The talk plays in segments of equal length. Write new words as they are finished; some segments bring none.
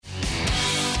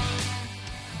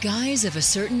Guys of a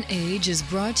Certain Age is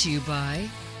brought to you by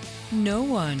no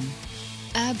one.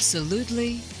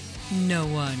 Absolutely no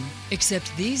one.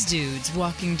 Except these dudes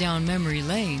walking down memory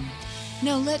lane.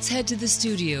 Now let's head to the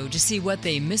studio to see what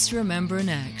they misremember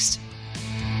next.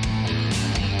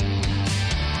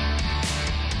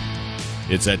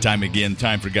 It's that time again,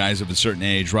 time for Guys of a Certain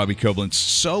Age. Robbie Koblenz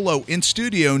solo in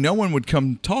studio. No one would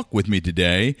come talk with me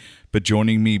today, but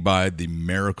joining me by the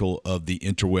miracle of the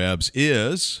interwebs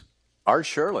is... Art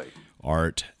Shirley.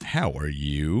 Art, how are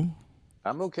you?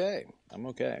 I'm okay.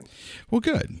 Well,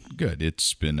 good.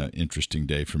 It's been an interesting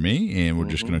day for me, and we're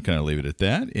just going to kind of leave it at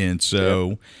that. And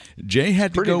so Jay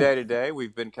had to go... Pretty day today.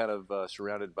 We've been kind of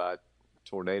surrounded by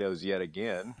tornadoes yet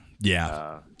again.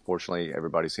 Yeah. Fortunately,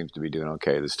 everybody seems to be doing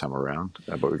okay this time around.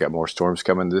 But we've got more storms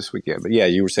coming this weekend. But yeah,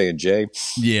 you were saying Jay?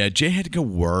 Yeah, Jay had to go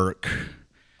work.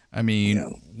 I mean,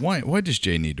 why does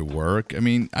Jay need to work? I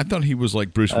mean, I thought he was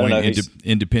like Bruce Wayne,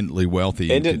 independently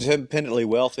wealthy. Independently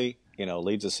wealthy,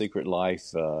 leads a secret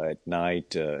life at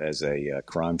night as a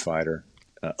crime fighter.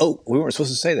 We weren't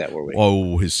supposed to say that, were we?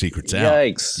 Oh, his secret's out.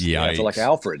 Yikes. Yeah, I feel like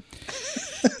Alfred.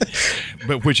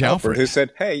 But which Alfred? Who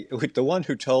said, hey, the one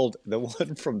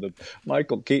from the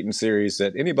Michael Keaton series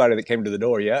that anybody that came to the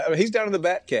door, he's down in the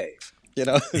Batcave.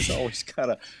 It's always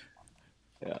kind of...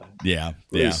 Yeah.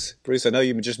 Bruce, I know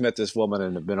you just met this woman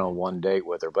and have been on one date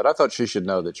with her, but I thought she should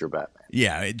know that you're Batman.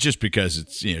 Yeah, just because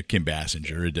it's Kim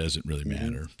Basinger, it doesn't really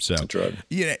matter. So that's right.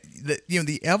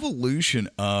 The evolution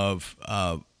of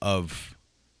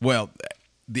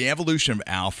the evolution of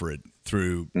Alfred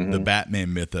through the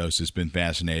Batman mythos has been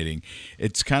fascinating.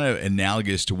 It's kind of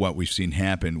analogous to what we've seen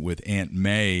happen with Aunt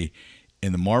May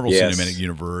in the Marvel Cinematic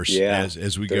Universe,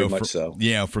 as we go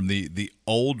from the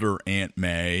older Aunt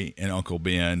May and Uncle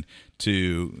Ben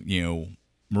to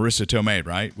Marissa Tomei,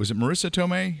 right? Was it Marissa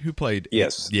Tomei who played?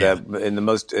 Yes, in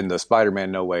the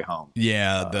Spider-Man No Way Home.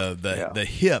 The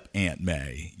hip Aunt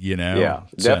May,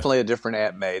 definitely a different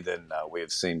Aunt May than we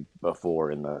have seen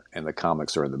before in the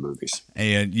comics or in the movies.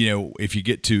 And if you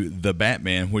get to the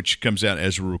Batman, which comes out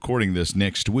as we're recording this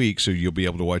next week, so you'll be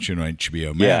able to watch it on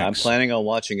HBO Max. Yeah, I'm planning on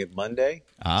watching it Monday.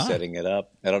 Setting it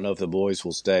up. I don't know if the boys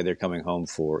will stay. They're coming home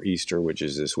for Easter, which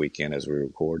is this weekend as we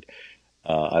record.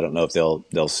 I don't know if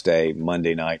they'll stay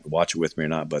Monday night and watch it with me or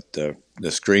not, but the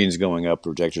screen's going up,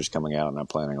 projector's coming out, and I'm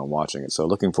planning on watching it. So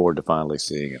looking forward to finally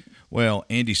seeing it. Well,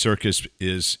 Andy Serkis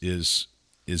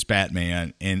is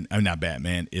Batman, and I'm not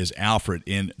Batman, is Alfred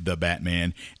in the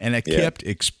Batman, and I kept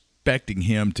expecting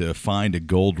him to find a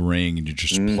gold ring and to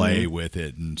just play with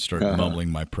it and start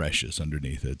mumbling "my precious"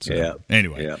 underneath it. So,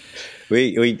 anyway,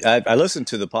 I listened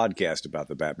to the podcast about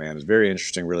the Batman. It was very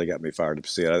interesting. Really got me fired up to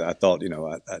see it. I thought,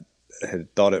 I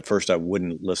had thought at first I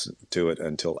wouldn't listen to it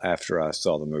until after I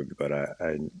saw the movie, but I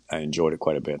enjoyed it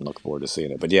quite a bit and look forward to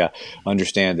seeing it. But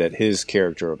understand that his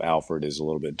character of Alfred is a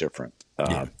little bit different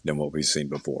than what we've seen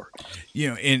before.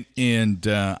 And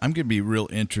I'm going to be real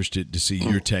interested to see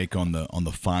your take on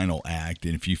the final act,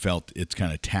 and if you felt it's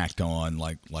kind of tacked on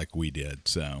like we did.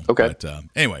 So okay. But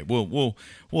anyway,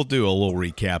 we'll do a little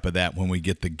recap of that when we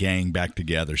get the gang back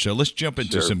together. So let's jump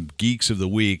into some Geeks of the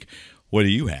Week. What do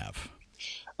you have?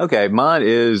 Okay, mine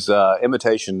is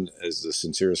imitation is the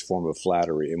sincerest form of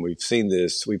flattery, and we've seen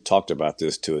this. We've talked about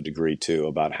this to a degree too,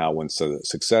 about how when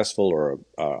successful or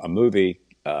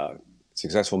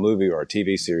successful movie or a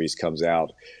TV series comes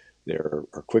out, there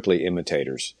are quickly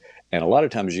imitators, and a lot of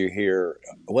times you hear,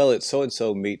 "Well, it's so and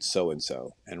so meets so and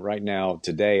so," and right now,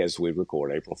 today, as we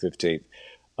record, April 15th.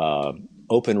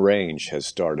 Open Range has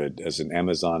started as an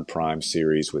Amazon Prime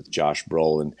series with Josh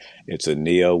Brolin. It's a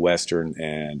neo-Western,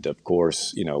 and of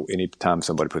course, anytime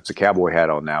somebody puts a cowboy hat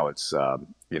on now, it's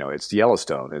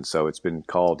Yellowstone. And so it's been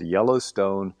called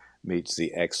Yellowstone Meets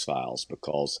the X-Files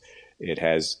because it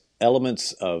has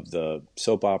elements of the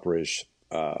soap opera-ish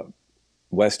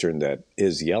Western that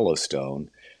is Yellowstone,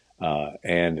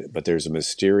 but there's a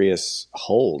mysterious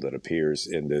hole that appears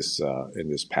in this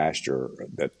pasture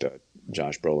that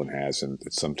Josh Brolin has, and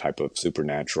it's some type of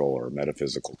supernatural or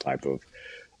metaphysical type of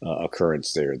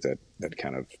occurrence there that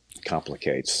kind of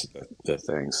complicates the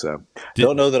thing. So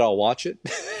don't know that I'll watch it,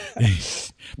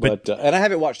 but and I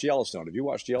haven't watched Yellowstone. Have you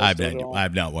watched Yellowstone?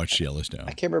 I've not watched Yellowstone.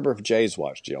 I can't remember if Jay's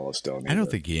watched Yellowstone either. I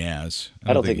don't think he has.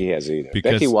 I don't think he has either.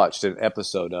 Becky watched an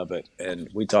episode of it, and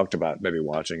we talked about maybe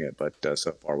watching it, but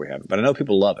so far we haven't. But I know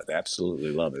people love it. They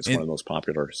absolutely love it. It's one of the most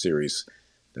popular series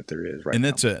that there is right now.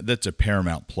 And that's a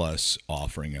Paramount Plus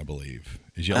offering, I believe.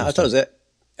 Is Yellowstone? I thought it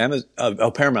was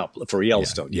Amazon, Paramount for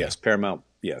Yellowstone. Yes, Paramount.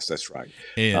 Yes, that's right.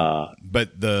 And,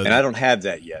 and I don't have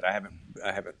that yet. I haven't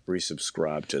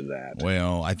resubscribed to that.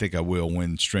 Well, I think I will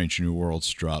when Strange New Worlds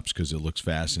drops because it looks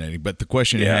fascinating. But the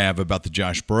question I have about the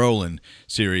Josh Brolin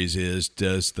series is: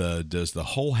 does the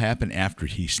whole happen after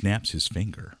he snaps his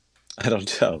finger? I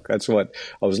don't know. That's what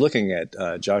I was looking at.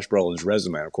 Josh Brolin's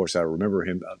resume. Of course, I remember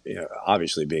him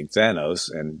obviously being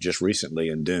Thanos, and just recently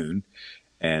in Dune,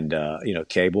 and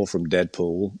Cable from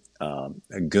Deadpool.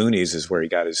 Goonies is where he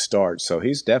got his start, so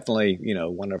he's definitely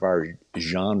one of our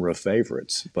genre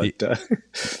favorites. But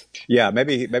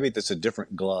maybe that's a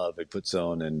different glove he puts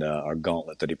on, and our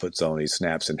gauntlet that he puts on. He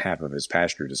snaps, and half of his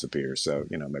pasture disappears. So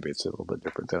maybe it's a little bit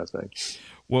different. I think.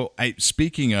 Well,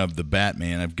 speaking of the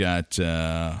Batman, I've got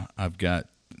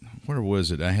where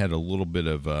was it? I had a little bit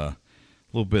of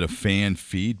fan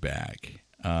feedback.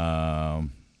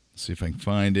 Let's see if I can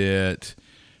find it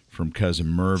from Cousin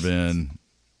Mervin.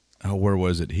 Oh, where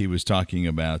was it? He was talking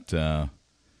about what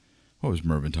was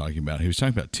Mervin talking about? He was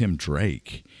talking about Tim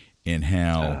Drake and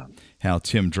how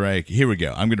Tim Drake. Here we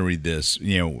go. I'm going to read this.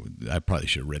 I probably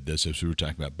should have read this as we were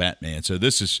talking about Batman. So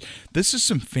this is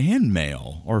some fan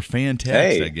mail or fan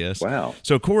text, I guess. Wow.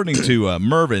 So according to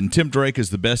Mervin, Tim Drake is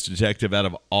the best detective out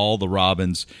of all the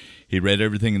Robins. He read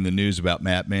everything in the news about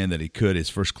Batman that he could. His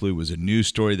first clue was a news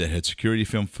story that had security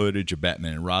film footage of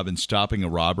Batman and Robin stopping a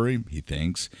robbery, he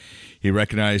thinks. He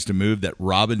recognized a move that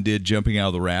Robin did jumping out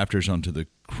of the rafters onto the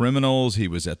criminals. He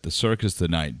was at the circus the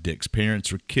night Dick's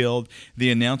parents were killed. The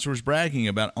announcer was bragging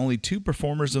about only 2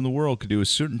 performers in the world could do a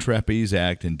certain trapeze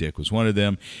act, and Dick was one of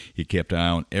them. He kept an eye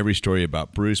on every story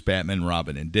about Bruce, Batman,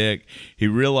 Robin, and Dick. He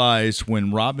realized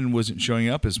when Robin wasn't showing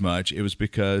up as much, it was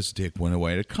because Dick went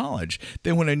away to college.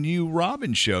 Then when a new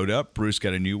Robin showed up, Bruce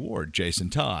got a new ward, Jason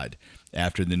Todd.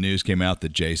 After the news came out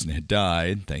that Jason had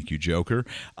died, thank you, Joker,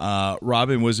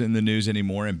 Robin wasn't in the news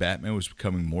anymore, and Batman was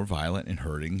becoming more violent and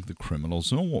hurting the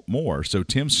criminals more. So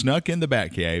Tim snuck in the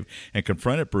Batcave and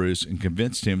confronted Bruce and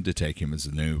convinced him to take him as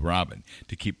the new Robin,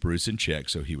 to keep Bruce in check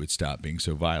so he would stop being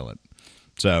so violent.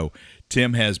 So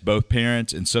Tim has both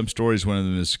parents. In some stories, one of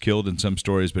them is killed in some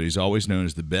stories, but he's always known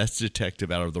as the best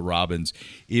detective out of the Robins.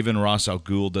 Even Ra's al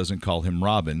Ghul doesn't call him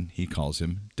Robin. He calls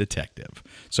him Detective.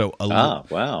 So a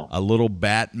little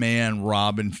Batman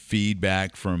Robin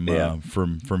feedback from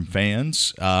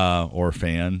fans or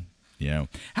fan.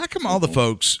 How come all the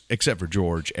folks, except for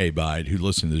George A. Bide, who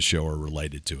listen to the show are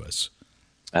related to us?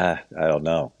 I don't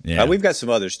know. Yeah. We've got some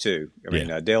others too. I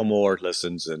mean, Dale Moore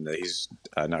listens, and he's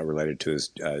not related to us.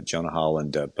 Jonah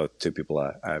Holland, both 2 people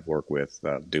I've worked with,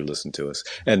 do listen to us.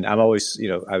 And I'm always,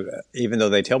 even though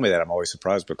they tell me that, I'm always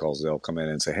surprised because they'll come in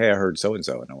and say, "Hey, I heard so and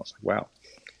so," and I was like, "Wow."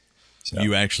 So.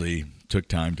 You actually took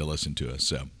time to listen to us,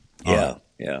 so yeah.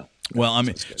 Well, I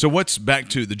mean, so what's back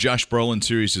to the Josh Brolin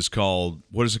series is called,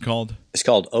 what is it called? It's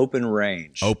called Open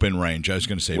Range. Open Range. I was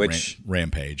going to say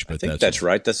Rampage, but I think that's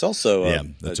right. That's also a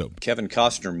Kevin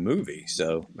Costner movie,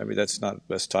 so maybe that's not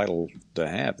the best title to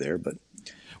have there, but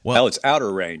it's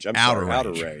Outer Range. Outer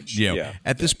Range. Yeah.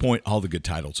 At this point, all the good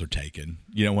titles are taken.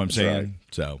 You know what I'm saying? Right.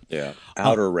 So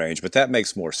Outer Range, but that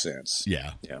makes more sense.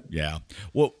 Yeah.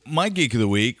 Well, my geek of the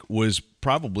week was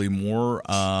probably more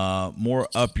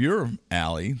up your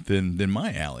alley than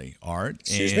my alley, Art.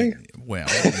 Excuse me? Well,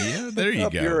 yeah, there you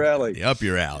up go. Up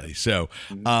your alley. So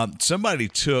somebody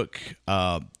took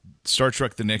Star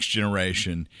Trek: The Next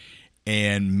Generation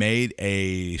and made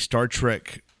a Star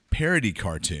Trek parody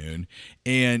cartoon,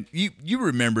 and you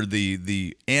remember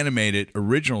the animated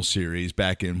original series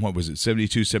back in, what was it,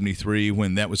 72, 73,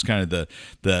 when that was kind of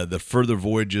the further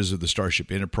voyages of the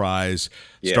Starship Enterprise.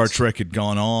 Yes. Star Trek had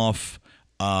gone off.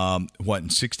 In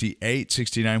 68,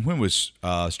 69? When was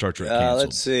Star Trek canceled?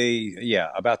 Let's see. Yeah,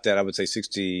 about that. I would say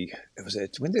 60. I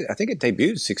think it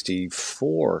debuted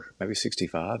 64, maybe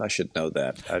 65. I should know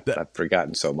that. I've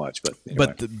forgotten so much, but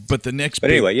anyway.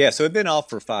 Anyway, so it'd been off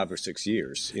for 5 or 6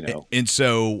 years. And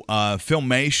so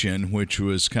Filmation, which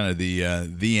was kind of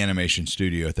the animation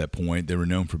studio at that point, they were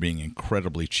known for being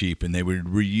incredibly cheap, and they would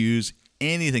reuse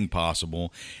anything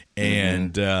possible,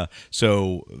 and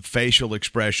so facial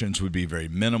expressions would be very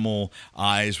minimal.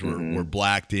 Eyes were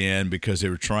blacked in because they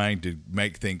were trying to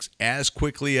make things as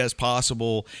quickly as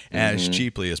possible, as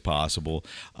cheaply as possible.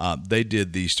 They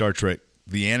did the Star Trek,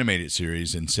 the animated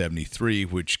series, in 73,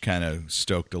 which kind of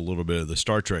stoked a little bit of the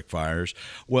Star Trek fires.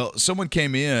 Well, someone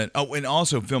came in. Oh, and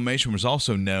also Filmation was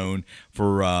also known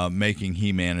for making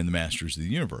He-Man and the Masters of the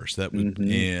Universe. That was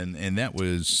and that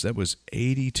was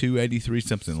 82, 83,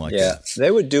 something like that. Yeah,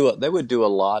 they would do a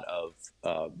lot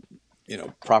of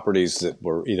properties that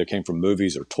were either came from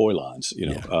movies or toy lines.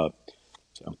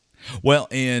 Well,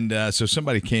 and so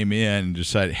somebody came in and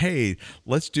decided, hey,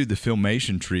 let's do the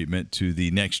Filmation treatment to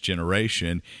the Next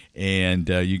Generation, and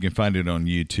you can find it on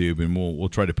YouTube, and we'll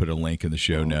try to put a link in the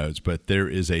show notes. But there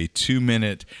is a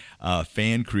 2-minute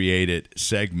fan-created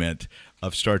segment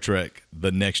of Star Trek: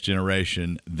 The Next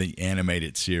Generation, the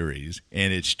animated series,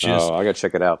 and it's just I gotta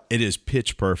check it out. It is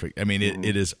pitch perfect. I mean,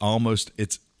 it is almost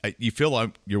you feel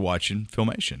like you're watching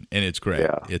Filmation, and it's great.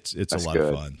 Yeah, it's a lot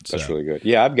of fun. That's really good.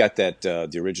 Yeah, I've got that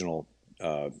the original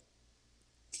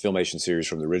Filmation series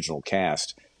from the original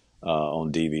cast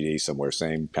on DVD somewhere.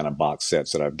 Same kind of box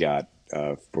sets that I've got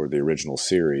for the original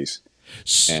series.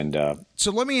 And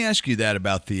so let me ask you that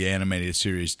about the animated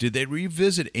series. Did they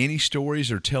revisit any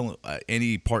stories or tell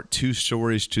any part 2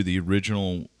 stories to the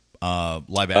original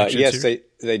live action yes, series?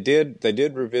 they did. They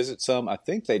did revisit some. I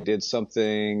think they did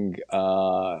something.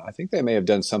 I think they may have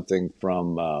done something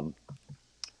from.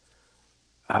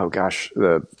 I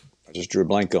just drew a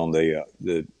blank on the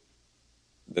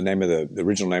name of the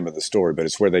original name of the story, but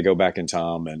it's where they go back in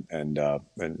time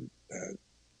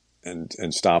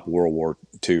and stop World War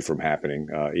II from happening.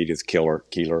 Edith Keeler.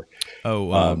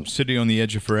 City on the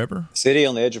Edge of Forever. City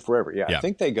on the Edge of Forever. Yeah, I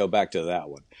think they go back to that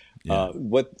one. Yeah.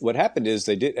 What happened is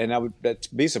they did, and I would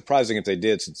be surprising if they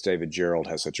did, since David Gerrold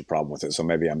has such a problem with it. So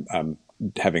maybe I'm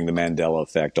having the Mandela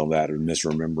effect on that or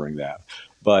misremembering that.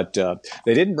 But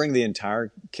they didn't bring the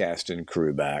entire cast and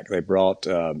crew back. They brought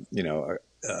a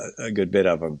good bit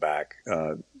of them back.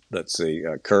 Let's see,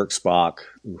 Kirk, Spock,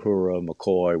 Uhura,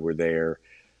 McCoy were there.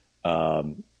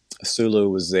 Sulu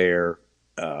was there.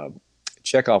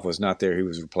 Chekhov was not there. He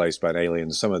was replaced by an alien.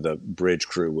 Some of the bridge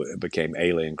crew became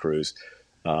alien crews.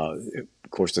 Of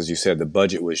course, as you said, the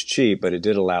budget was cheap, but it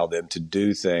did allow them to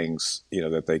do things,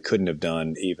 that they couldn't have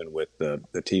done even with the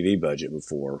TV budget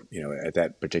before, at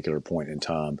that particular point in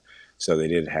time. So they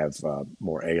did have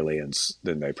more aliens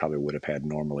than they probably would have had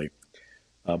normally.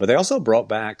 But they also brought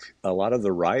back a lot of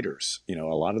the writers, a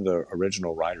lot of the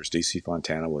original writers. D.C.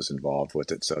 Fontana was involved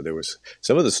with it. So there was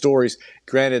some of the stories,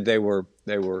 granted they were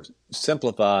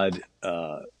simplified,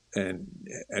 and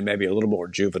maybe a little more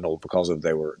juvenile because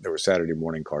they were Saturday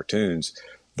morning cartoons,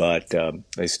 but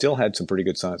they still had some pretty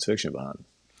good science fiction behind them.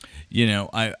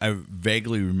 I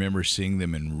vaguely remember seeing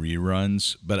them in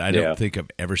reruns, but I don't think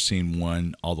I've ever seen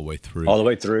one all the way through. All the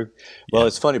way through? Well,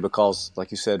 it's funny because,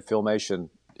 like you said, Filmation,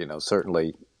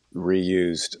 certainly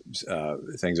reused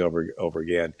things over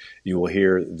again. You will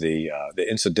hear the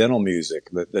incidental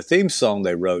music. The theme song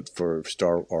they wrote for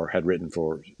had written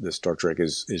for the Star Trek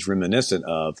is reminiscent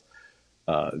of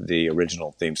the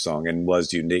original theme song and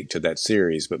was unique to that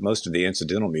series. But most of the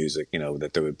incidental music,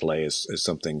 that they would play as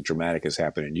something dramatic has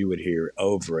happened, and you would hear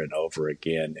over and over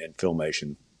again in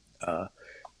Filmation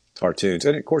cartoons.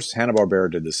 And of course,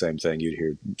 Hanna-Barbera did the same thing. You'd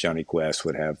hear Johnny Quest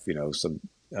would have some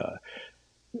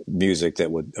music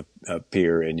that would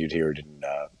appear, and you'd hear it in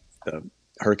the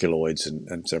Herculoids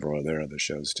and several of their other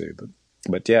shows too.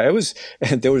 But yeah,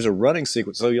 there was a running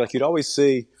sequence. So you'd always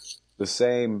see the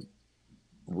same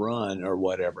run or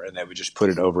whatever, and they would just put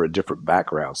it over a different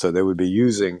background. So they would be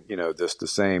using, the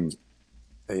same,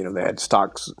 they had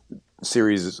stock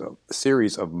series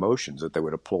of motions that they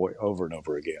would employ over and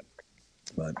over again.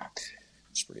 But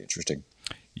it's pretty interesting.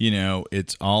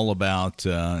 It's all about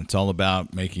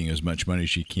making as much money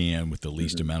as you can with the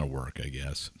least amount of work, I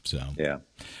guess. So yeah.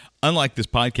 Unlike this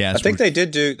podcast, I think they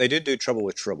did do Trouble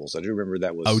with Tribbles. I do remember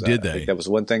that was. Oh, did they? I think that was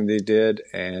one thing they did,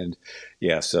 and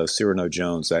yeah. So Cyrano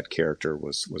Jones, that character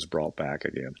was brought back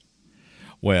again.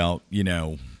 Well,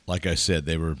 like I said,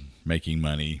 they were making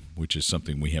money, which is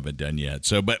something we haven't done yet.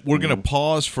 So, but we're going to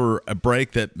pause for a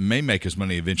break that may make us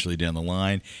money eventually down the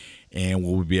line, and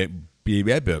we'll be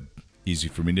easy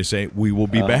for me to say, we will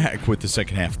be back with the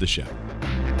second half of the show.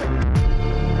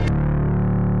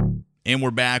 And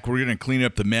we're back. We're going to clean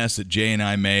up the mess that Jay and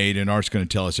I made, and Art's going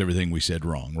to tell us everything we said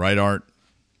wrong. Right, Art?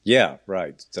 Yeah,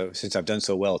 right. So since I've done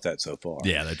so well at that so far.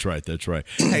 Yeah, that's right.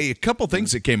 Hey, a couple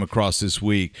things that came across this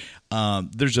week.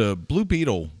 There's a Blue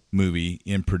Beetle movie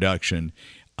in production,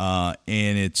 and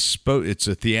it's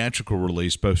a theatrical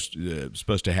release supposed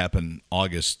to happen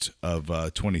August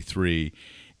of 23.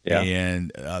 Yeah.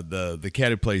 And the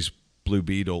cat who plays Blue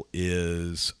Beetle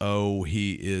is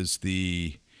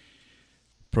the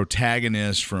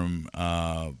protagonist from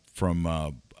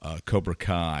Cobra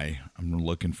Kai. I'm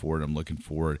looking for it.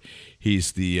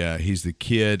 He's the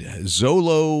kid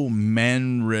Zolo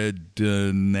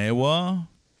Manredanewa.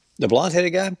 The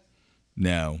blonde-headed guy?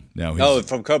 No.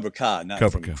 From Cobra Kai, not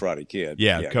from Karate Kid.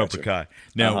 Yeah, Cobra Kai.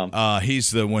 No, he's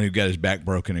the one who got his back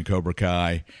broken in Cobra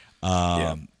Kai.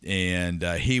 And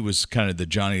he was kind of the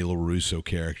Johnny LaRusso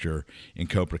character in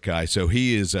Cobra Kai. So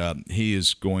he is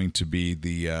going to be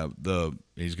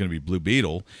he's going to be Blue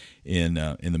Beetle in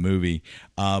the movie.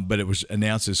 But it was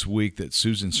announced this week that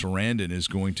Susan Sarandon is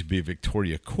going to be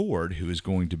Victoria Cord, who is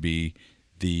going to be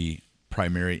the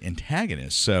primary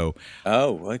antagonist. So,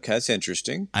 okay, that's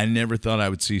interesting. I never thought I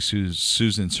would see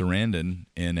Susan Sarandon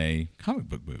in a comic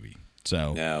book movie.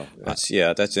 So no,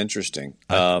 that's interesting.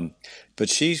 But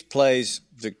she plays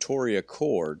Victoria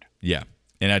Cord. Yeah,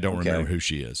 and I don't remember who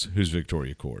she is. Who's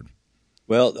Victoria Cord?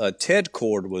 Well, Ted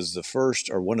Cord was the first,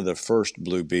 or one of the first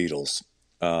Blue Beetles,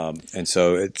 and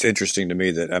so it's interesting to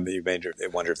me that you may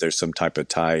wonder if there's some type of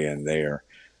tie-in there.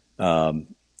 I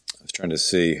was trying to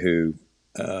see who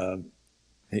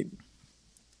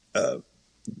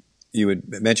you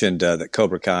had mentioned that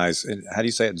Cobra Kai's. How do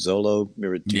you say it? Zolo?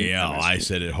 I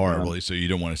said it horribly, so you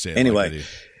don't want to say it. Anyway,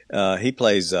 he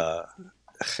plays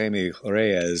Jaime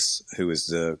Reyes, who is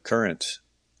the current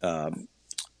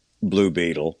Blue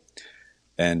Beetle.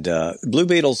 And Blue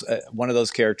Beetle's one of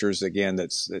those characters, again,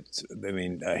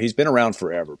 he's been around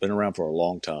forever, been around for a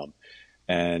long time.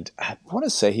 And I want to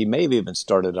say he may have even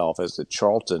started off as the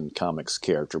Charlton Comics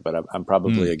character, but I'm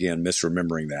probably, again,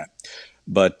 misremembering that.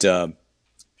 But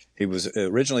he was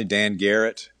originally Dan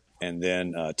Garrett, and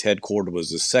then Ted Cord was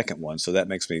the second one. So that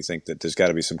makes me think that there's got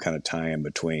to be some kind of tie-in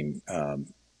between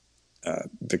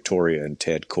Victoria and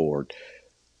Ted Cord.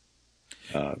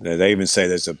 They even say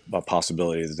there's a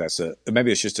possibility that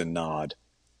maybe it's just a nod.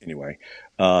 Anyway,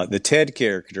 the Ted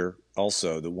character,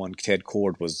 also the one Ted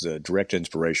Cord, was the direct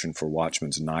inspiration for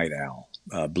Watchmen's Night Owl.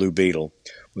 Blue Beetle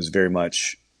was very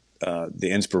much the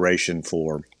inspiration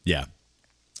for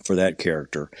that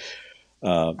character.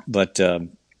 But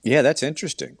that's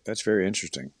interesting. That's very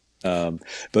interesting.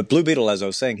 But Blue Beetle, as I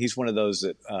was saying, he's one of those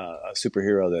that a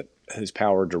superhero that his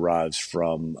power derives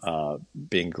from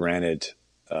being granted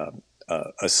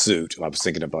a suit. I was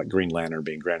thinking about Green Lantern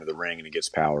being granted the ring and he gets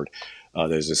powered.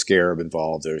 There's a scarab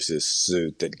involved. There's this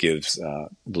suit that gives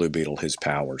Blue Beetle his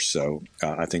powers. So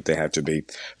I think they have to be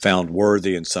found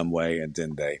worthy in some way, and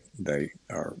then they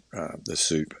are the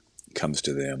suit comes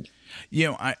to them.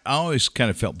 I always kind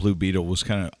of felt Blue Beetle was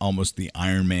kind of almost the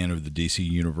Iron Man of the DC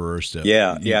universe.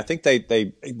 I think they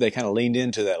kind of leaned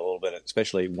into that a little bit,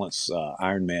 especially once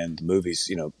Iron Man, the movies,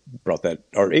 brought that,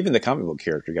 or even the comic book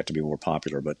character got to be more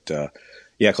popular. But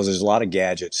because there's a lot of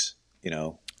gadgets,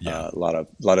 a lot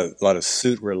of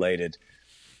suit related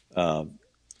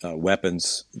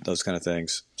weapons, those kind of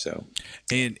things. So,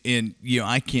 and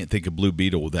I can't think of Blue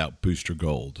Beetle without Booster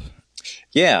Gold.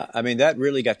 Yeah, I mean, that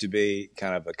really got to be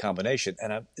kind of a combination.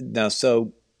 And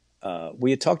we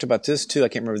had talked about this too. I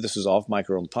can't remember if this was off mic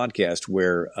or on the podcast,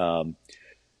 where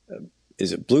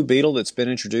is it Blue Beetle that's been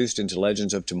introduced into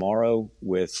Legends of Tomorrow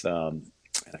with I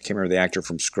can't remember the actor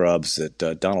from Scrubs, that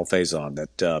Donald Faison,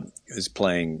 that is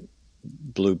playing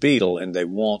Blue Beetle, and they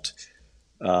want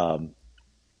I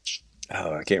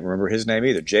can't remember his name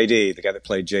either. JD, the guy that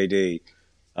played JD.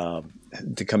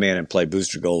 To come in and play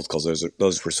Booster Gold, because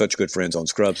those were such good friends on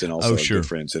Scrubs, and also good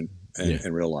friends in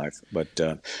real life.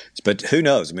 But who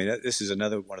knows? I mean, this is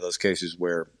another one of those cases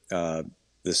where the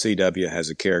CW has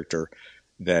a character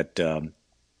that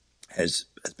has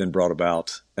been brought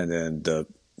about, and then the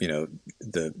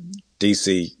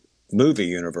DC movie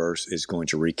universe is going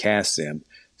to recast them.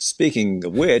 Speaking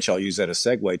of which, I'll use that as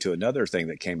a segue to another thing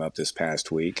that came up this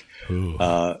past week.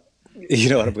 You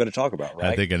know what I'm going to talk about,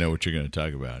 right? I think I know what you're going to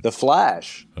talk about. The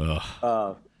Flash.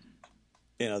 The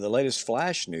latest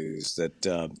Flash news that,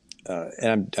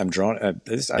 and I'm drawn.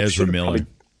 Ezra Miller.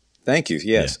 Thank you.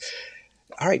 Yes.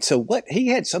 Yeah. All right. So what he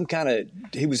had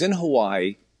he was in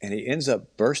Hawaii, and he ends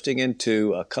up bursting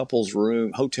into a couple's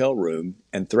hotel room,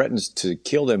 and threatens to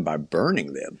kill them by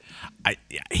burning them.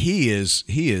 He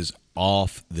is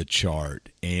off the chart,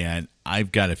 and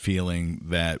I've got a feeling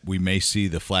that we may see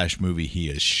the Flash movie he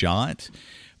has shot,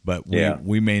 but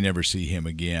we may never see him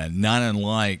again. Not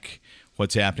unlike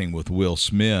what's happening with Will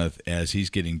Smith as he's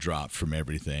getting dropped from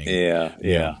everything.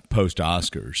 Post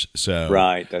Oscars. So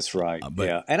right, that's right.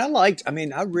 And I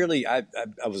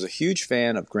was a huge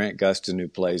fan of Grant Gustin, who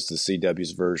plays the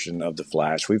CW's version of the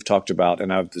Flash. We've talked about,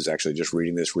 and I was actually just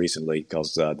reading this recently,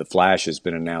 because the Flash has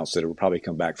been announced that it will probably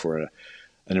come back for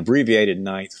an abbreviated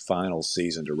 9th final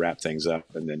season to wrap things up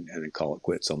and then call it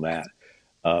quits on that.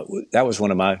 That was one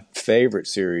of my favorite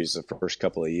series the first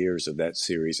couple of years of that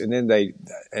series. And then they,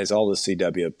 as all the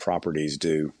CW properties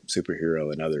do,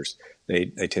 superhero and others, they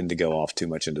tend to go off too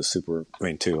much into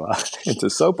into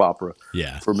soap opera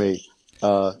for me.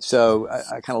 So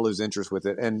I kind of lose interest with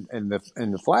it. And in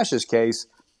the Flash's case,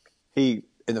 he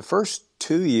in the first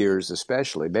 2 years,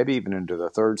 especially, maybe even into the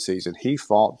third season, he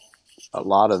fought a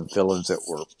lot of villains that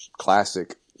were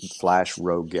classic Flash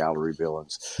Rogue Gallery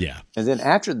villains. Yeah. And then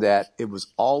after that, it was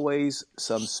always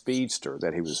some speedster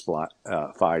that he was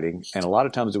fighting. And a lot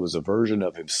of times it was a version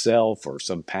of himself or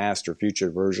some past or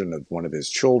future version of one of his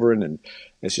children. And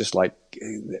it's just like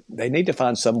they need to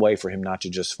find some way for him not to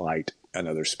just fight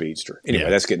another speedster. Anyway,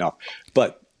 that's getting off.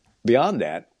 But beyond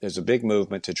that, there's a big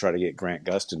movement to try to get Grant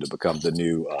Gustin to become the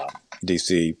new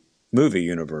DC movie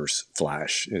universe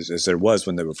Flash, as there was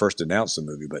when they were first announced the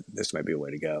movie, but this may be a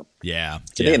way to go. Yeah.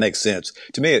 To me, it makes sense.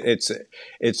 To me,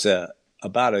 it's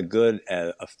about a good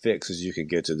a fix as you can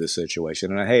get to this situation.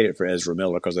 And I hate it for Ezra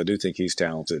Miller because I do think he's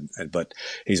talented, but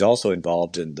he's also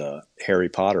involved in the Harry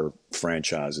Potter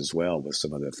franchise as well with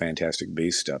some of the Fantastic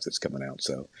Beasts stuff that's coming out.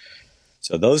 So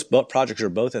those projects are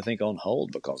both, I think, on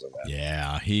hold because of that.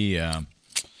 Yeah, he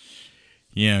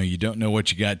you don't know what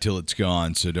you got till it's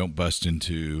gone, so don't bust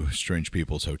into strange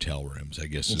people's hotel rooms, I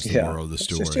guess is the moral of the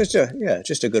story.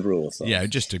 Just a good rule of thumb. Yeah,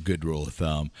 just a good rule of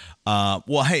thumb.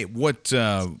 Well, hey, what,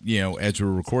 as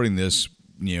we're recording this,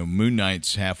 Moon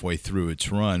Knight's halfway through its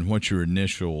run. What's your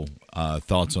initial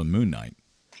thoughts on Moon Knight?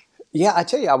 Yeah, I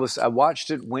tell you, I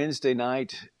watched it Wednesday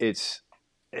night. It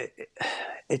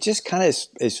just kind of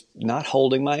is not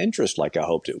holding my interest like I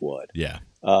hoped it would. Yeah.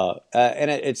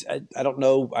 And I don't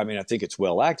know. I mean, I think it's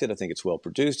well acted. I think it's well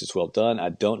produced. It's well done. I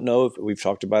don't know if we've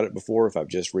talked about it before, if I've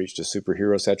just reached a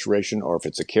superhero saturation or if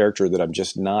it's a character that I'm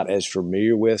just not as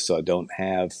familiar with. So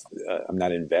I'm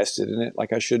not invested in it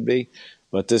like I should be.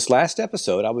 But this last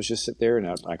episode, I was just sit there and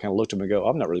I kind of looked at him and go,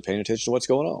 I'm not really paying attention to what's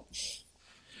going on.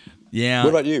 Yeah. What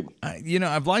about you?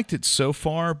 I've liked it so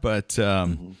far, but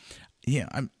I'm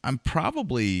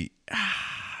probably,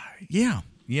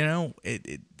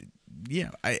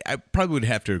 I probably would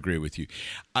have to agree with you.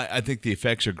 I think the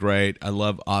effects are great. I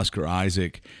love Oscar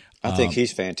Isaac. I think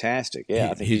he's fantastic.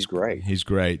 Yeah, I think he's great. He's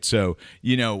great. So,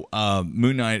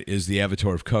 Moon Knight is the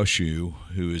avatar of Khonshu,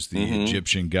 who is the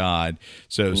Egyptian god.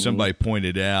 So somebody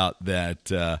pointed out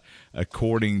that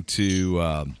according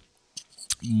to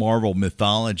Marvel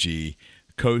mythology,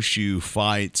 Khonshu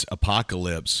fights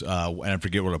Apocalypse, and I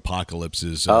forget what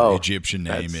Apocalypse's Egyptian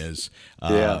name is.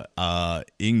 Inga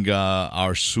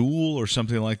Arsul or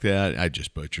something like that. I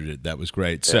just butchered it. That was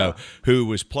great. Yeah. So, who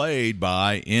was played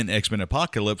in X-Men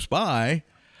Apocalypse by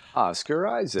Oscar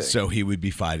Isaac. So he would be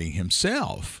fighting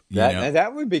himself.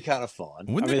 That would be kind of fun.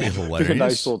 Wouldn't it be hilarious? A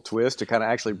nice little twist to kind of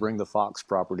actually bring the Fox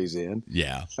properties in.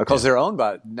 Yeah. Because they're owned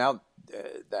by, now,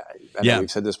 I know we've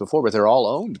said this before, but they're all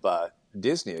owned by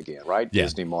Disney again, right? Yeah.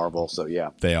 Disney, Marvel. So they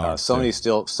are. Sony's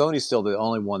still the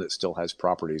only one that still has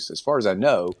properties, as far as I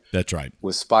know. That's right.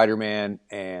 With Spider-Man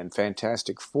and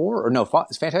Fantastic Four,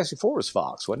 Fantastic Four was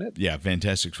Fox, wasn't it? Yeah,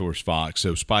 Fantastic Four is Fox.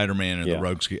 So Spider-Man and the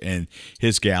Rogues and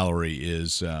his gallery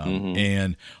is,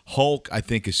 and Hulk, I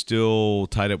think, is still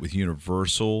tied up with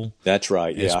Universal. That's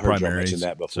right. Yeah, I heard you mention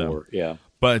that before. So, yeah.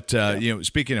 But,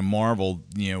 speaking of Marvel,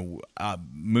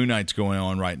 Moon Knight's going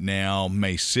on right now.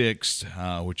 May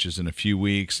 6th, which is in a few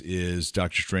weeks, is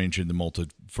Doctor Strange in the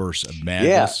Multiverse of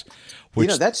Madness.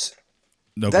 Yeah.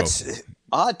 That's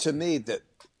odd to me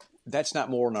that's not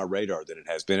more on our radar than it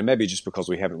has been. And maybe just because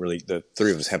the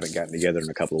three of us haven't gotten together in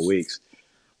a couple of weeks.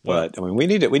 But, we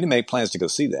need to make plans to go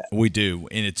see that. We do.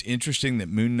 And it's interesting that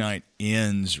Moon Knight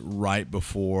ends right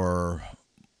before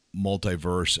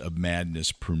Multiverse of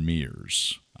Madness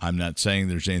premieres. I'm not saying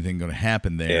there's anything going to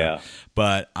happen there,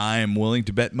 but I am willing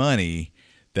to bet money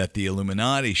that the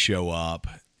Illuminati show up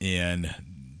in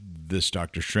this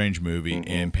Doctor Strange movie,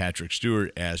 and Patrick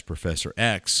Stewart as Professor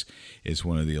X is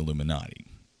one of the Illuminati.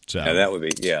 So that would be,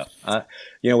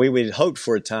 we hoped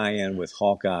for a tie-in with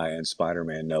Hawkeye and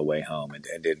Spider-Man No Way Home and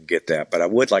didn't get that, but I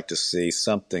would like to see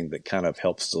something that kind of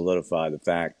helps solidify the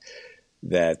fact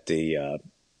that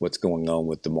what's going on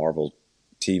with the Marvel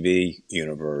TV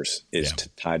universe is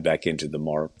tied back into the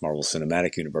Marvel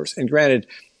Cinematic Universe. And granted,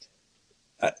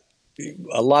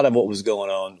 a lot of what was going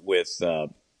on with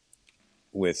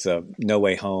No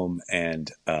Way Home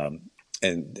and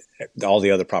all the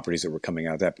other properties that were coming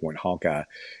out at that point, Hawkeye,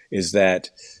 is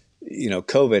that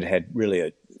COVID had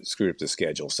really screwed up the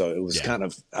schedule. So it was kind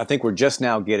of, I think we're just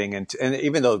now getting into, and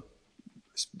even though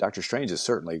Doctor Strange is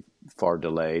certainly far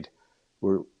delayed,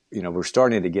 we're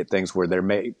starting to get things where they're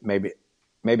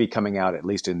maybe coming out at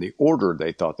least in the order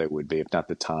they thought they would be, if not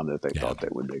the time that they thought they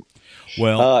would be.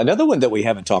 Well, another one that we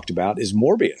haven't talked about is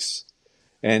Morbius,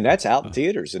 and that's out in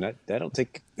theaters. And I don't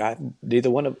think neither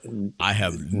one of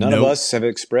none of us have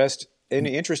expressed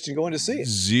any interest in going to see it.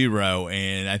 Zero,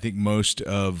 and I think most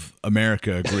of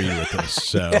America agree with us.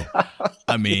 So,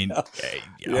 I mean,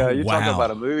 you're talking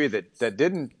about a movie that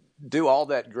didn't do all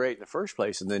that great in the first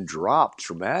place and then drop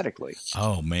dramatically.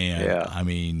 Oh man. Yeah. I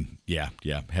mean, yeah.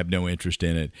 Have no interest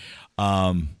in it.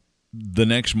 The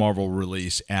next Marvel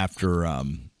release after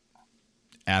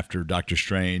Doctor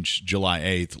Strange, July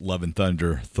 8th, Love and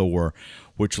Thunder, Thor,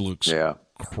 which looks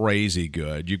crazy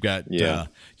good. You've got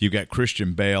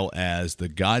Christian Bale as the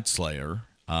Godslayer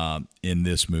in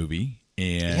this movie.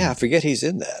 And I forget he's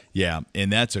in that. Yeah,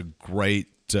 and that's a great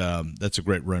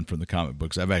run from the comic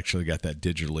books. I've actually got that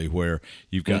digitally, where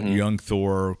you've got young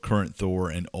Thor, current Thor,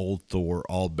 and old Thor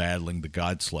all battling the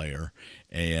Godslayer.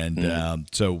 And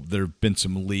so there have been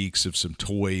some leaks of some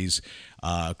toys.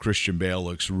 Christian Bale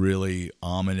looks really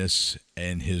ominous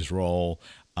in his role.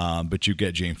 But you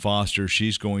get Jane Foster.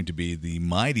 She's going to be the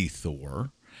mighty Thor.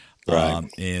 Right.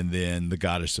 And then the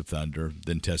Goddess of Thunder.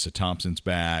 Then Tessa Thompson's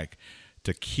back.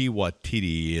 Taika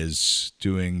Waititi is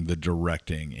doing the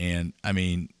directing. And, I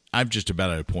mean, I'm just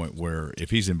about at a point where if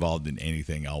he's involved in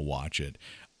anything, I'll watch it.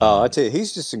 I tell you,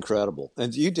 he's just incredible.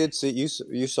 And you did see,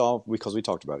 you saw, because we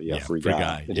talked about it, Free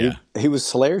Guy. And he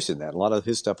was hilarious in that. A lot of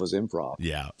his stuff was improv.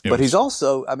 Yeah. But he's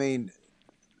also, I mean,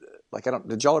 like,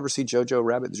 did y'all ever see Jojo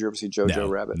Rabbit? Did you ever see Jojo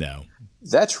Rabbit? No.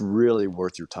 That's really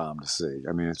worth your time to see.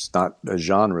 I mean, it's not a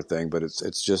genre thing, but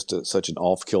it's just such an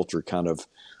off-kilter kind of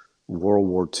World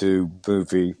War II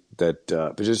movie that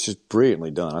but it's just brilliantly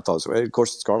done. I thought, of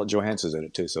course, Scarlett Johansson's in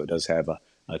it too, so it does have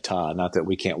a tie. Not that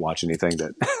we can't watch anything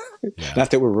that,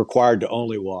 not that we're required to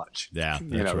only watch,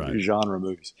 genre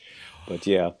movies. But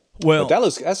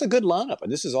that's a good lineup,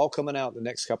 and this is all coming out the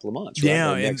next couple of months. Right?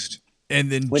 Yeah,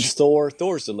 and then when's Thor?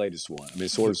 Thor's the latest one. I mean,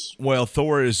 Thor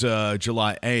is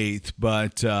July 8th,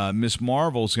 but Miss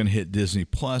Marvel's going to hit Disney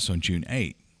Plus on June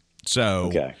 8th.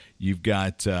 So you've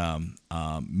got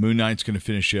Moon Knight's going to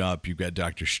finish up. You've got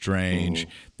Doctor Strange.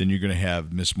 Then you're going to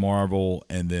have Miss Marvel,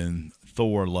 and then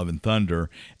Thor: Love and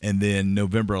Thunder, and then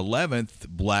November 11th,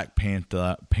 Black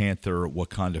Panther: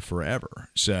 Wakanda Forever.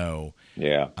 So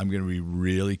I'm going to be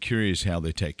really curious how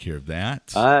they take care of that.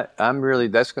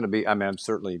 That's going to be. I mean, I'm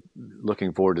certainly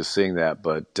looking forward to seeing that,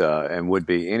 but and would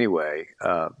be anyway.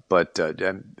 But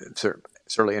I'm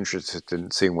certainly interested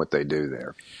in seeing what they do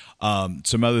there.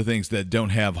 Some other things that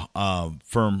don't have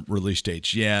firm release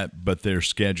dates yet, but they're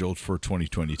scheduled for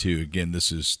 2022. Again,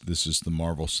 this is the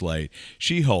Marvel slate.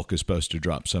 She-Hulk is supposed to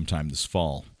drop sometime this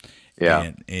fall.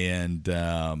 Yeah, and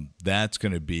that's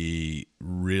going to be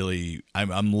really.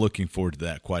 I'm looking forward to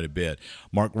that quite a bit.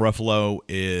 Mark Ruffalo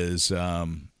is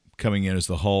coming in as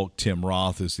the Hulk. Tim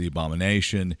Roth is the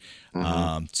Abomination.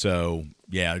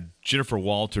 Jennifer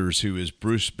Walters, who is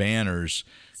Bruce Banner's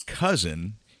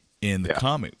cousin in the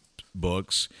comic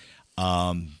books,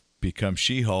 becomes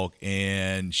She-Hulk,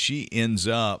 and she ends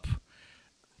up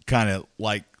kind of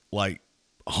like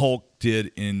Hulk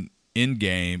did in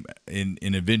Endgame,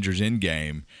 in Avengers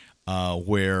Endgame,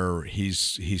 where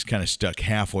he's kind of stuck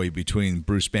halfway between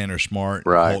Bruce Banner smart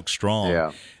and Hulk strong.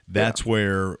 Yeah. That's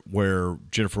where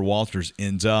Jennifer Walters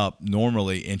ends up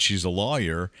normally, and she's a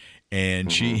lawyer.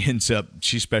 And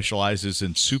she specializes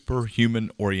in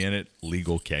superhuman-oriented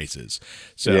legal cases.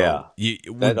 So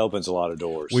that opens a lot of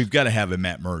doors. We've got to have a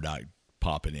Matt Murdock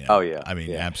popping in. Oh, yeah. I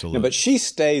mean, absolutely. No, but she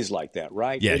stays like that,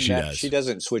 right? Yeah, she does. She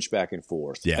doesn't switch back and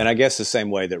forth. Yeah. And I guess the same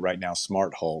way that right now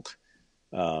Smart Hulk,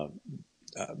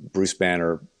 Bruce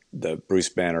Banner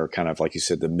kind of, like you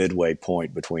said, the midway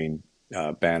point between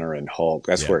Banner and Hulk,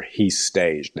 that's where he's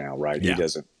staged now, right? He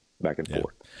doesn't back and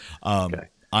forth.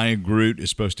 Iron Groot is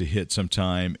supposed to hit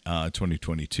sometime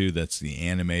 2022. That's the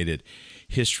animated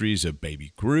Histories of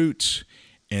Baby Groot.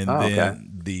 And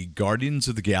then the Guardians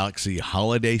of the Galaxy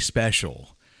Holiday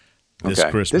Special this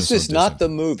Christmas. This is not the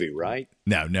movie, right?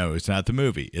 No, it's not the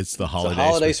movie. It's the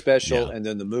holiday special, and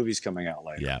then the movie's coming out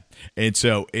later. Yeah, and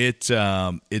so it's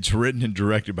written and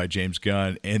directed by James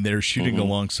Gunn, and they're shooting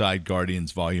alongside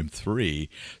Guardians Volume 3.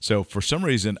 So for some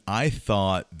reason, I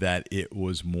thought that it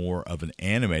was more of an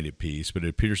animated piece, but it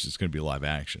appears it's going to be live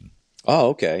action. Oh,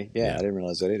 okay. Yeah, I didn't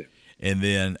realize that either. And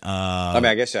then I mean,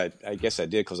 I guess I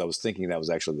did, because I was thinking that was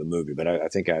actually the movie, but I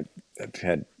think I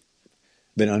had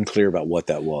been unclear about what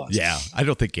that was. Yeah, I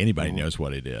don't think anybody knows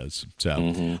what it is.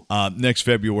 So next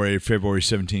February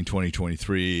 17,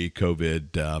 2023,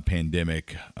 COVID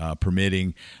pandemic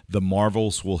permitting, The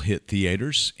Marvels will hit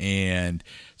theaters. And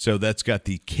so that's got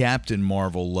the Captain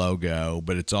Marvel logo,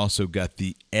 but it's also got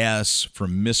the S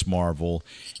from Miss Marvel.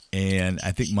 And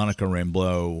I think Monica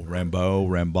Rambeau.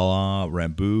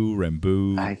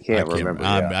 I can't remember.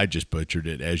 I just butchered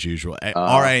it as usual.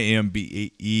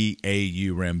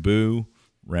 Rambeau.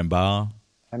 Rambeau.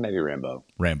 Maybe Rambo.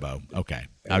 Rambo. Okay. Anyway.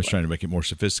 I was trying to make it more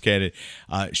sophisticated.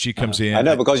 She comes in. I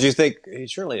know, because you think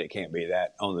surely it can't be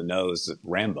that on the nose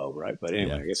Rambo, right? But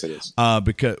anyway, I guess it is.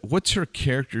 Because what's her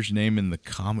character's name in the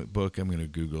comic book? I'm going to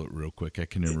Google it real quick. I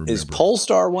can never remember. Is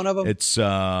Polestar one of them? It's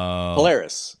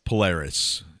Polaris.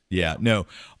 Polaris. Yeah. No.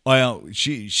 Well,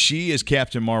 she is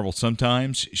Captain Marvel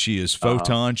sometimes. She is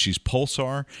Photon. She's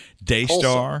Pulsar,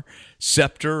 Daystar,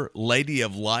 Scepter, Lady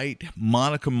of Light,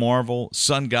 Monica Marvel,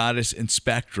 Sun Goddess, and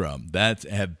Spectrum. That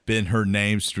have been her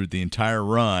names through the entire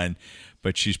run,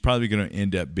 but she's probably going to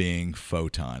end up being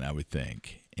Photon, I would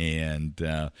think. And,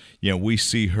 we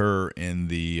see her in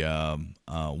the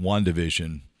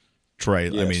WandaVision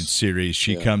trailer, series.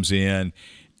 She comes in.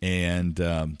 And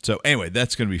so anyway,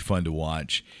 that's going to be fun to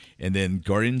watch. And then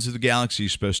Guardians of the Galaxy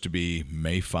is supposed to be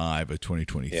May 5 of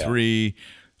 2023.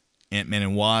 Yeah. Ant-Man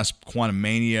and Wasp,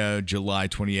 Quantumania, July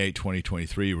 28,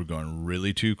 2023. We're going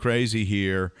really too crazy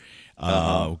here.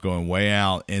 We're going way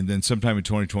out. And then sometime in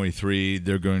 2023,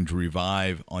 they're going to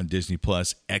revive on Disney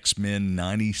Plus X-Men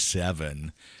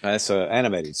 97. That's an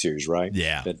animated series, right?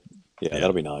 Yeah. Yeah,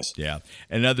 that'll be nice. Yeah,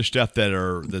 and other stuff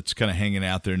that's kind of hanging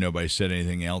out there, nobody said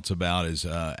anything else about, is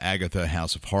Agatha,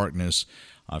 House of Harkness.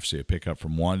 Obviously, a pickup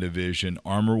from WandaVision.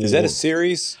 Armor Wars. Is that a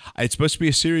series? It's supposed to be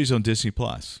a series on Disney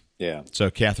Plus. Yeah. So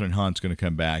Catherine Hahn's going to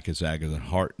come back as Agatha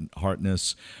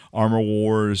Harkness. Armor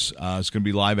Wars is going to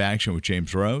be live action with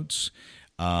James Rhodes.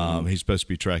 He's supposed to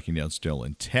be tracking down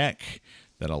Stellan Tech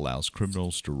that allows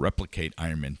criminals to replicate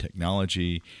Iron Man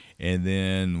technology. And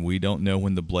then we don't know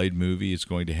when the Blade movie is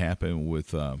going to happen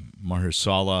with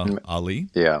Mahershala Ali.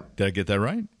 Yeah. Did I get that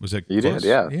right? Was that You close? did,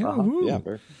 yeah. Yeah.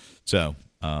 Yeah. So,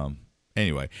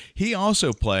 anyway, he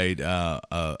also played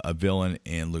a villain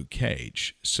in Luke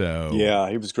Cage. So yeah,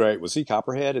 he was great. Was he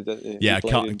Copperhead?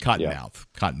 Cottonmouth.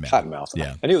 Cottonmouth.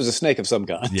 Yeah. And he was a snake of some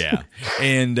kind. Yeah.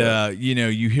 And,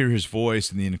 you hear his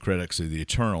voice in the end credits of the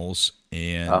Eternals.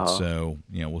 And so,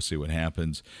 we'll see what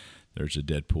happens. There's a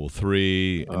Deadpool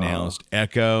 3 announced.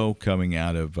 Echo coming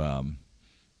out of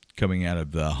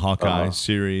the Hawkeye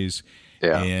series.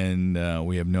 Yeah. And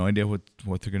we have no idea what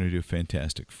they're going to do.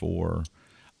 Fantastic Four.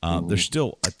 There's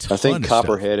still a ton. I think of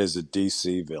Copperhead stuff. is a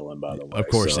DC villain, by the way. Of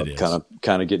course it is.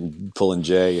 Kind of pulling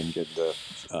Jay and getting the.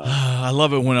 I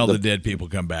love it when all the dead people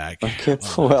come back.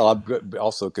 Well, I'm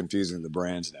also confusing the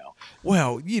brands now.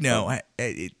 Well, you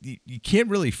can't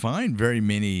really find very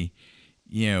many.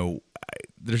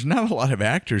 There's not a lot of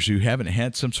actors who haven't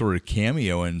had some sort of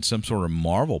cameo in some sort of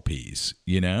Marvel piece.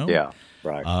 Yeah.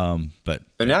 Right. But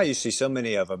now you see so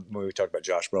many of them. When we talked about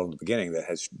Josh Brolin in the beginning, that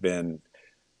has been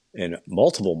in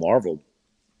multiple Marvel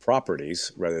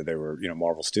properties, whether they were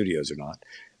Marvel Studios or not,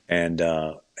 and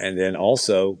then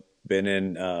also been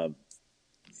in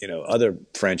other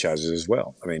franchises as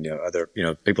well. I mean, other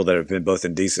people that have been both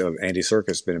in DC. Andy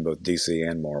Serkis been in both DC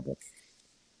and Marvel.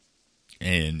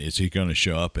 And is he going to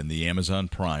show up in the Amazon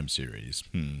Prime series?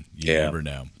 You never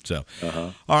know. So,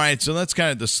 all right. So that's kind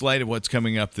of the slate of what's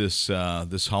coming up this summer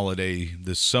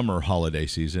holiday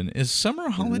season. Is summer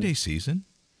a holiday season?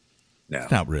 No,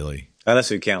 not really. Unless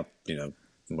you count,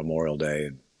 Memorial Day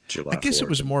and July. I guess 4th. It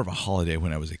was more of a holiday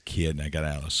when I was a kid and I got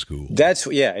out of school.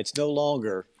 It's no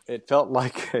longer. It felt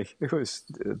like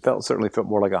certainly felt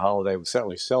more like a holiday. It was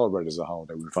certainly celebrated as a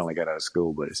holiday when we finally got out of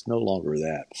school, but it's no longer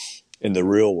that in the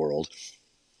real world.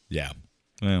 Yeah.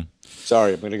 Well,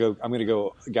 sorry, I'm gonna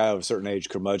go a guy of a certain age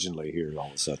curmudgeonly here all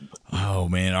of a sudden. Oh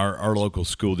man, our local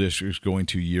school district is going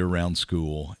to year-round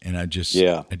school, and I just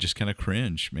kind of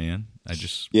cringe, man.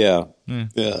 That's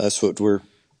what we're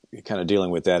kind of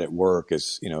dealing with that at work.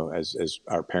 As as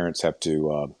our parents have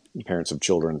to parents of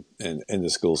children in the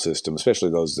school system,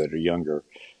 especially those that are younger,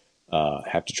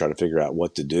 have to try to figure out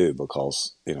what to do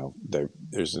because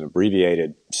there's an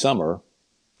abbreviated summer,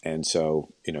 and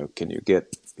so can you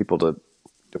get people to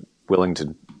willing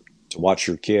to watch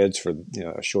your kids for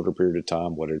a shorter period of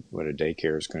time, what a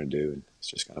daycare is going to do, and it's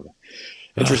just kind of an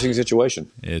interesting situation.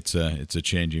 It's a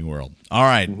changing world. All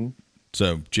right,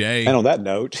 so Jay, and on that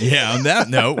note,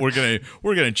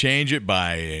 we're gonna change it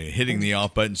by hitting the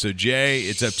off button. So Jay,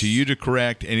 it's up to you to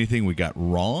correct anything we got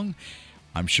wrong.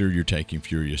 I'm sure you're taking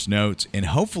furious notes, and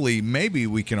hopefully, maybe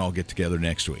we can all get together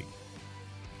next week.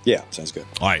 Yeah, sounds good.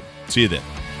 All right, see you then.